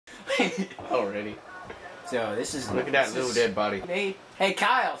Already. So this is. Look at that little dead body. Hey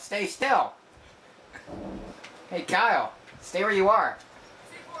Kyle, stay still. Hey Kyle, stay where you are.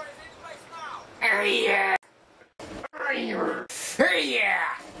 Eiya! Eiya!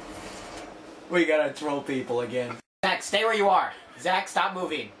 We gotta troll people again. Zach, stay where you are. Zach, stop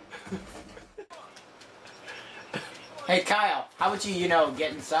moving. Hey Kyle, how about you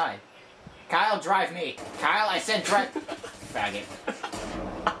get inside? Kyle, drive me. Kyle, I said drive. Faggot.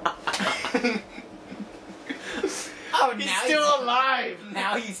 Oh, He's now still alive!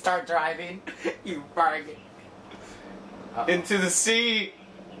 Now you start driving. You bargain. Into the sea!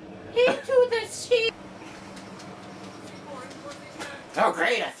 Into the sea! Oh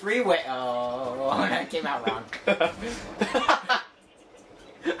great, a three-way. Oh, that came out wrong.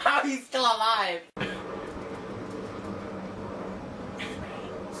 How are you still alive?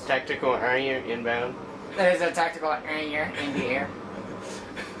 Tactical Eiya inbound. There's a tactical Eiya in the air.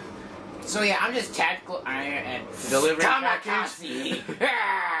 So yeah, I'm just tactical Eiya and delivering kamikaze.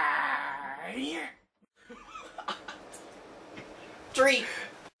 Three.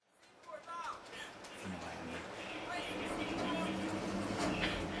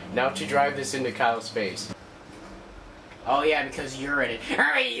 Now to drive this into Kyle's face. Oh yeah, because you're in it.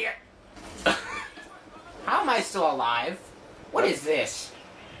 How am I still alive? What is this?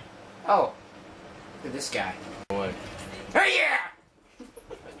 Oh, look at this guy. What? Yeah!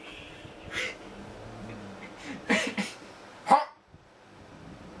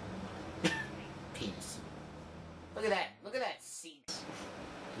 Penis. Look at that. Look at that semen.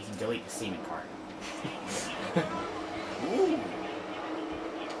 You can delete the semen part. Ooh.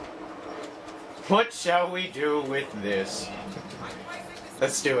 What shall we do with this?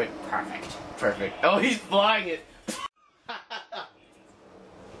 Let's do it. Perfect. Perfect. Oh, he's flying it!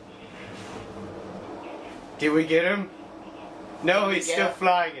 Did we get him? No, he's still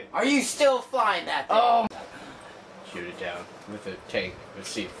flying it. Are you still flying that thing? Oh! Shoot it down with a tank with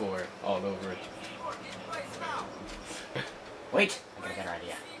C4 all over it. Wait, I got a better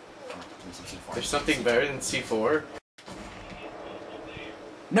idea. Come on, give me some C4. There's something better than C4?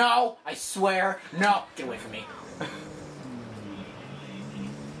 No! I swear! No! Get away from me.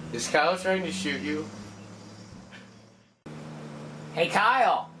 Is Kyle trying to shoot you? Hey,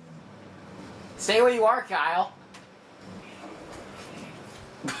 Kyle! Stay where you are, Kyle.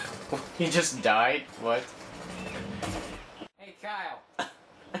 He just died? What? Hey, Kyle.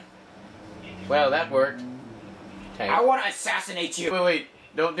 Well, that worked. Tank. I want to assassinate you. Wait,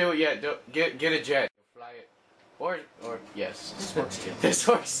 don't do it yet. Don't get a jet. Fly it. Or yes. This works too. This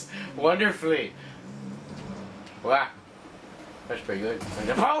works wonderfully. Wow. That's pretty good.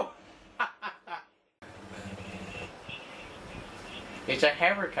 Oh! It's a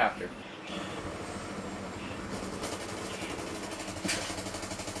helicopter.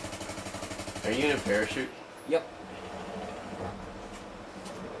 Are you in a parachute? Yep.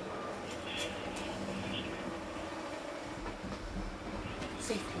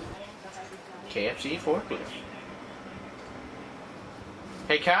 KFC forklift.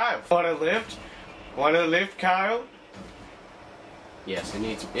 Hey Kyle, wanna lift? Wanna lift, Kyle? Yes, it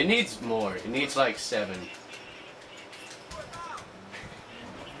needs more. It needs like 7.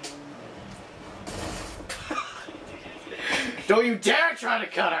 Don't you dare try to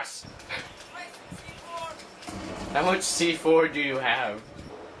cut us! How much C4 do you have?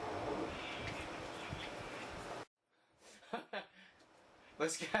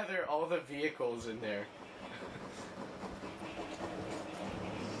 Let's gather all the vehicles in there.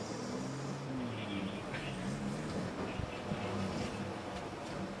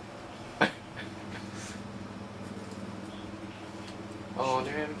 Oh,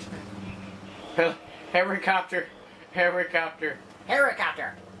 they're having helicopter. Helicopter.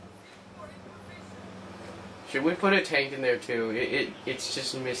 Helicopter. Should we put a tank in there too? It's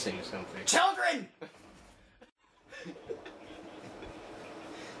just missing something. Children! You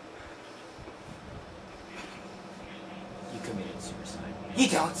committed suicide. You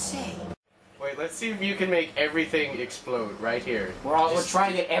don't say. Wait, let's see if you can make everything explode right here. We're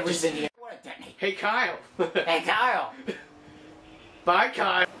trying to get everything here. Hey Kyle! Hey Kyle! Bye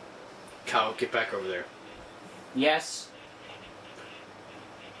Kyle! Kyle, get back over there. Yes.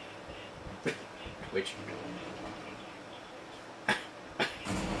 Which?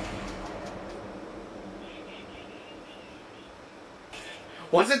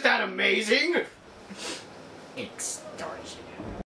 Wasn't that amazing?